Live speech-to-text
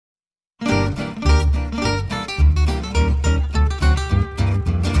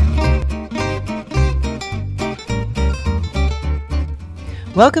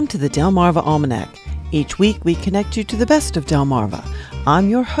Welcome to the Delmarva Almanac. Each week we connect you to the best of Delmarva. I'm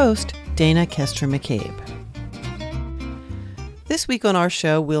your host, Dana Kester McCabe. This week on our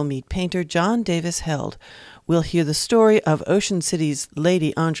show, we'll meet painter John Davis Held. We'll hear the story of Ocean City's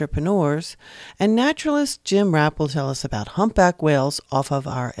lady entrepreneurs, and naturalist Jim Rapp will tell us about humpback whales off of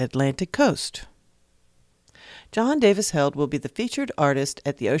our Atlantic coast. John Davis Held will be the featured artist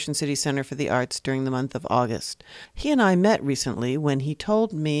at the Ocean City Center for the Arts during the month of August. He and I met recently when he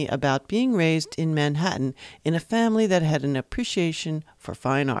told me about being raised in Manhattan in a family that had an appreciation for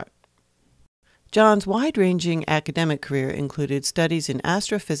fine art. John's wide-ranging academic career included studies in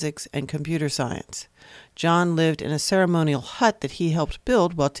astrophysics and computer science. John lived in a ceremonial hut that he helped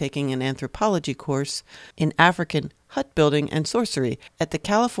build while taking an anthropology course in African hut building and sorcery at the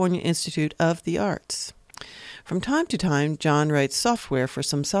California Institute of the Arts. From time to time, John writes software for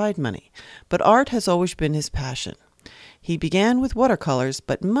some side money, but art has always been his passion. He began with watercolors,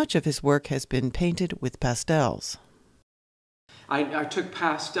 but much of his work has been painted with pastels. I took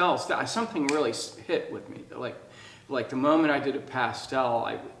pastels. Something really hit with me. Like the moment I did a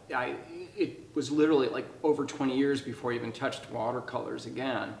pastel, it was literally like over 20 years before I even touched watercolors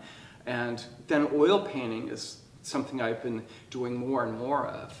again. And then oil painting is something I've been doing more and more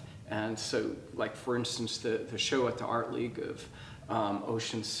of. And so, like for instance, the show at the Art League of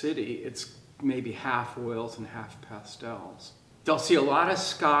Ocean City, it's maybe half oils and half pastels. They'll see a lot of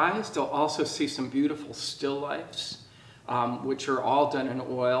skies. They'll also see some beautiful still lifes, which are all done in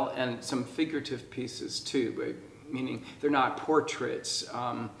oil, and some figurative pieces too, but meaning they're not portraits,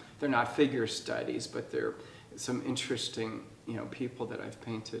 they're not figure studies, but they're some interesting, people that I've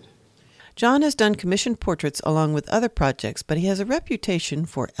painted. John has done commissioned portraits along with other projects, but he has a reputation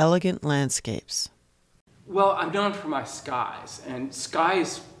for elegant landscapes. Well, I'm known for my skies, and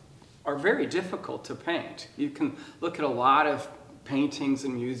skies are very difficult to paint. You can look at a lot of paintings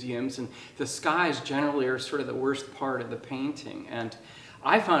in museums, and the skies generally are sort of the worst part of the painting, and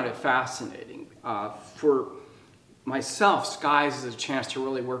I found it fascinating. For myself, skies is a chance to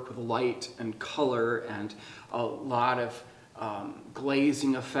really work with light and color and a lot of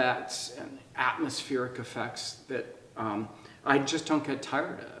glazing effects and atmospheric effects that I just don't get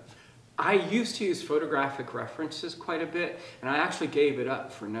tired of. I used to use photographic references quite a bit, and I actually gave it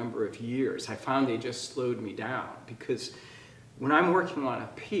up for a number of years. I found they just slowed me down because when I'm working on a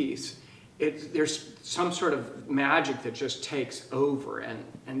piece, there's some sort of magic that just takes over,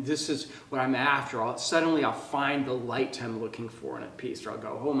 and this is what I'm after. Suddenly I'll find the light I'm looking for in a piece, or I'll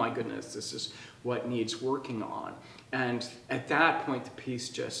go, oh my goodness, this is what needs working on. And at that point, the piece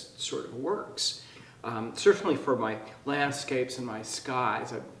just sort of works. Certainly for my landscapes and my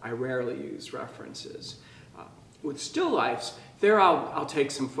skies, I rarely use references. With still lifes, there I'll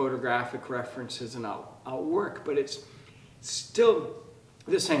take some photographic references and I'll work, but it's still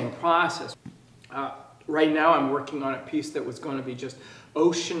the same process. Right now I'm working on a piece that was going to be just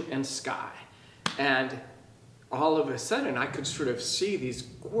ocean and sky. And all of a sudden I could sort of see these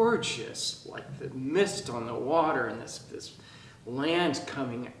gorgeous, like the mist on the water and this land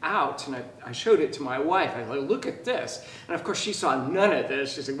coming out. And I showed it to my wife. I was like, look at this. And of course she saw none of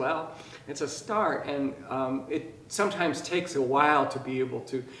this. She said, well, it's a start. And it sometimes takes a while to be able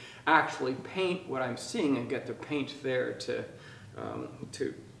to actually paint what I'm seeing and get the paint there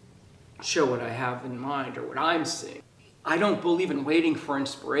to show what I have in mind or what I'm seeing. I don't believe in waiting for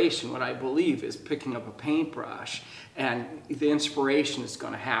inspiration. What I believe is picking up a paintbrush and the inspiration is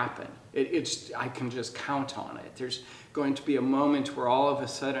going to happen. I can just count on it. There's going to be a moment where all of a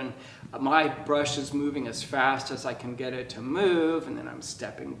sudden my brush is moving as fast as I can get it to move, and then I'm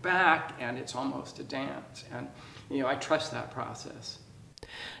stepping back and it's almost a dance. And I trust that process.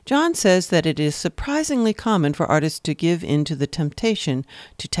 John says that it is surprisingly common for artists to give in to the temptation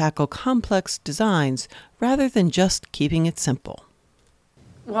to tackle complex designs rather than just keeping it simple.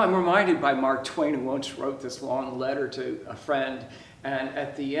 Well, I'm reminded by Mark Twain, who once wrote this long letter to a friend, and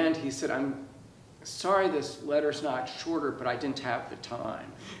at the end he said, I'm sorry this letter's not shorter, but I didn't have the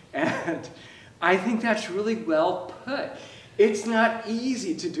time. And I think that's really well put. It's not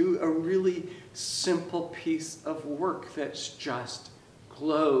easy to do a really simple piece of work that's just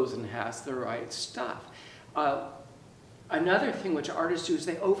glows and has the right stuff. Another thing which artists do is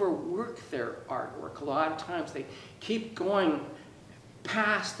they overwork their artwork. A lot of times they keep going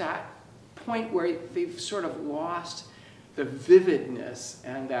past that point where they've sort of lost the vividness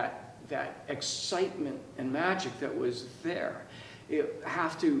and that excitement and magic that was there. You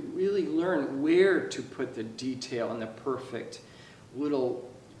have to really learn where to put the detail and the perfect little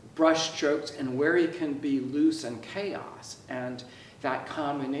brush strokes and where you can be loose and chaos. And that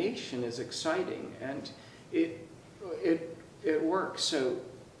combination is exciting, and it works. So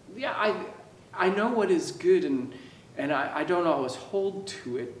Yeah, I know what is good, and I don't always hold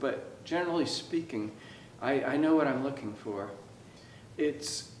to it, but generally speaking, I know what I'm looking for.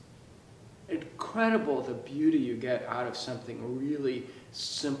 It's incredible the beauty you get out of something really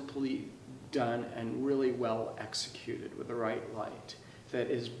simply done and really well executed with the right light.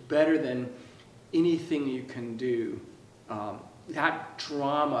 That is better than anything you can do. That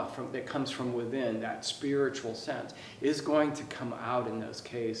drama that comes from within, that spiritual sense, is going to come out in those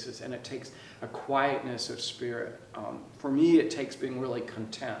cases, and it takes a quietness of spirit. For me, it takes being really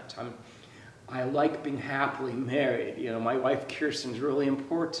content. I like being happily married. You know, my wife Kirsten's really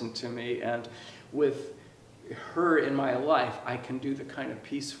important to me, and with her in my life, I can do the kind of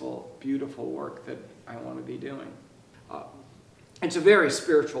peaceful, beautiful work that I want to be doing. It's a very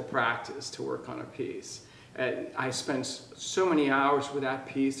spiritual practice to work on a piece. I spend so many hours with that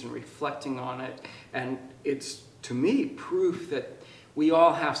piece and reflecting on it, and it's, to me, proof that we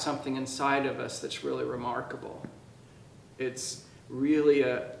all have something inside of us that's really remarkable. It's really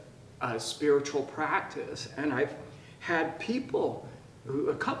a spiritual practice, and I've had people,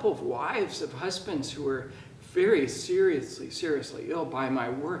 a couple of wives of husbands who were very seriously ill by my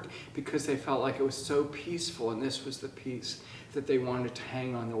work because they felt like it was so peaceful, and this was the piece that they wanted to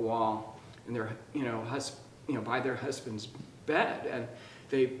hang on the wall in their, by their husband's bed, and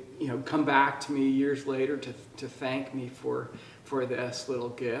they, come back to me years later to thank me for this little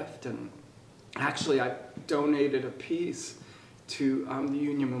gift. And actually, I donated a piece to the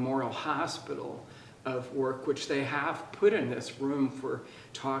Union Memorial Hospital of work, which they have put in this room for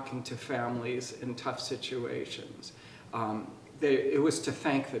talking to families in tough situations. It was to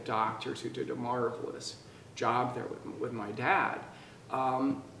thank the doctors who did a marvelous job there with my dad.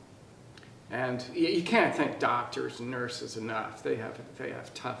 And you can't thank doctors and nurses enough. They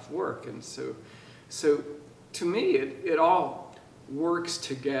have tough work, and so to me it all works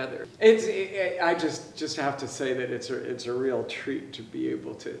together. I just have to say that it's a real treat to be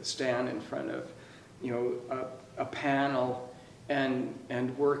able to stand in front of a panel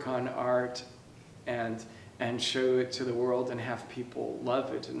and work on art and show it to the world and have people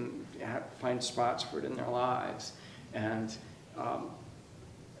love it and find spots for it in their lives. And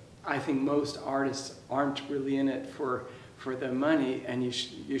I think most artists aren't really in it for the money, and you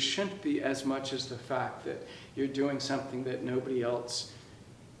shouldn't be as much as the fact that you're doing something that nobody else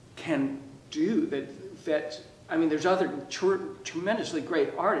can do. There's other tremendously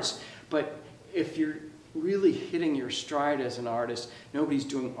great artists, but if you're really hitting your stride as an artist, nobody's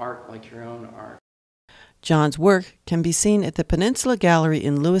doing art like your own art. John's work can be seen at the Peninsula Gallery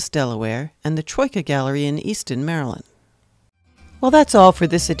in Lewis, Delaware, and the Troika Gallery in Easton, Maryland. Well, that's all for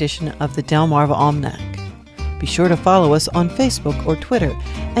this edition of the Delmarva Almanac. Be sure to follow us on Facebook or Twitter,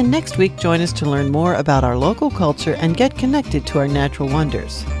 and next week join us to learn more about our local culture and get connected to our natural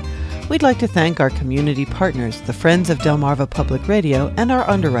wonders. We'd like to thank our community partners, the Friends of Delmarva Public Radio, and our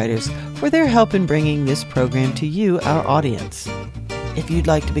underwriters for their help in bringing this program to you, our audience. If you'd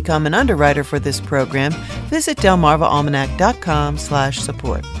like to become an underwriter for this program, visit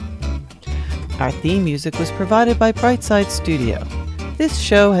delmarvaalmanac.com/support. Our theme music was provided by Brightside Studio. This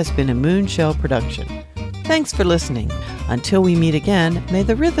show has been a Moonshell production. Thanks for listening. Until we meet again, may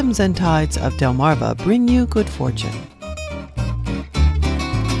the rhythms and tides of Delmarva bring you good fortune.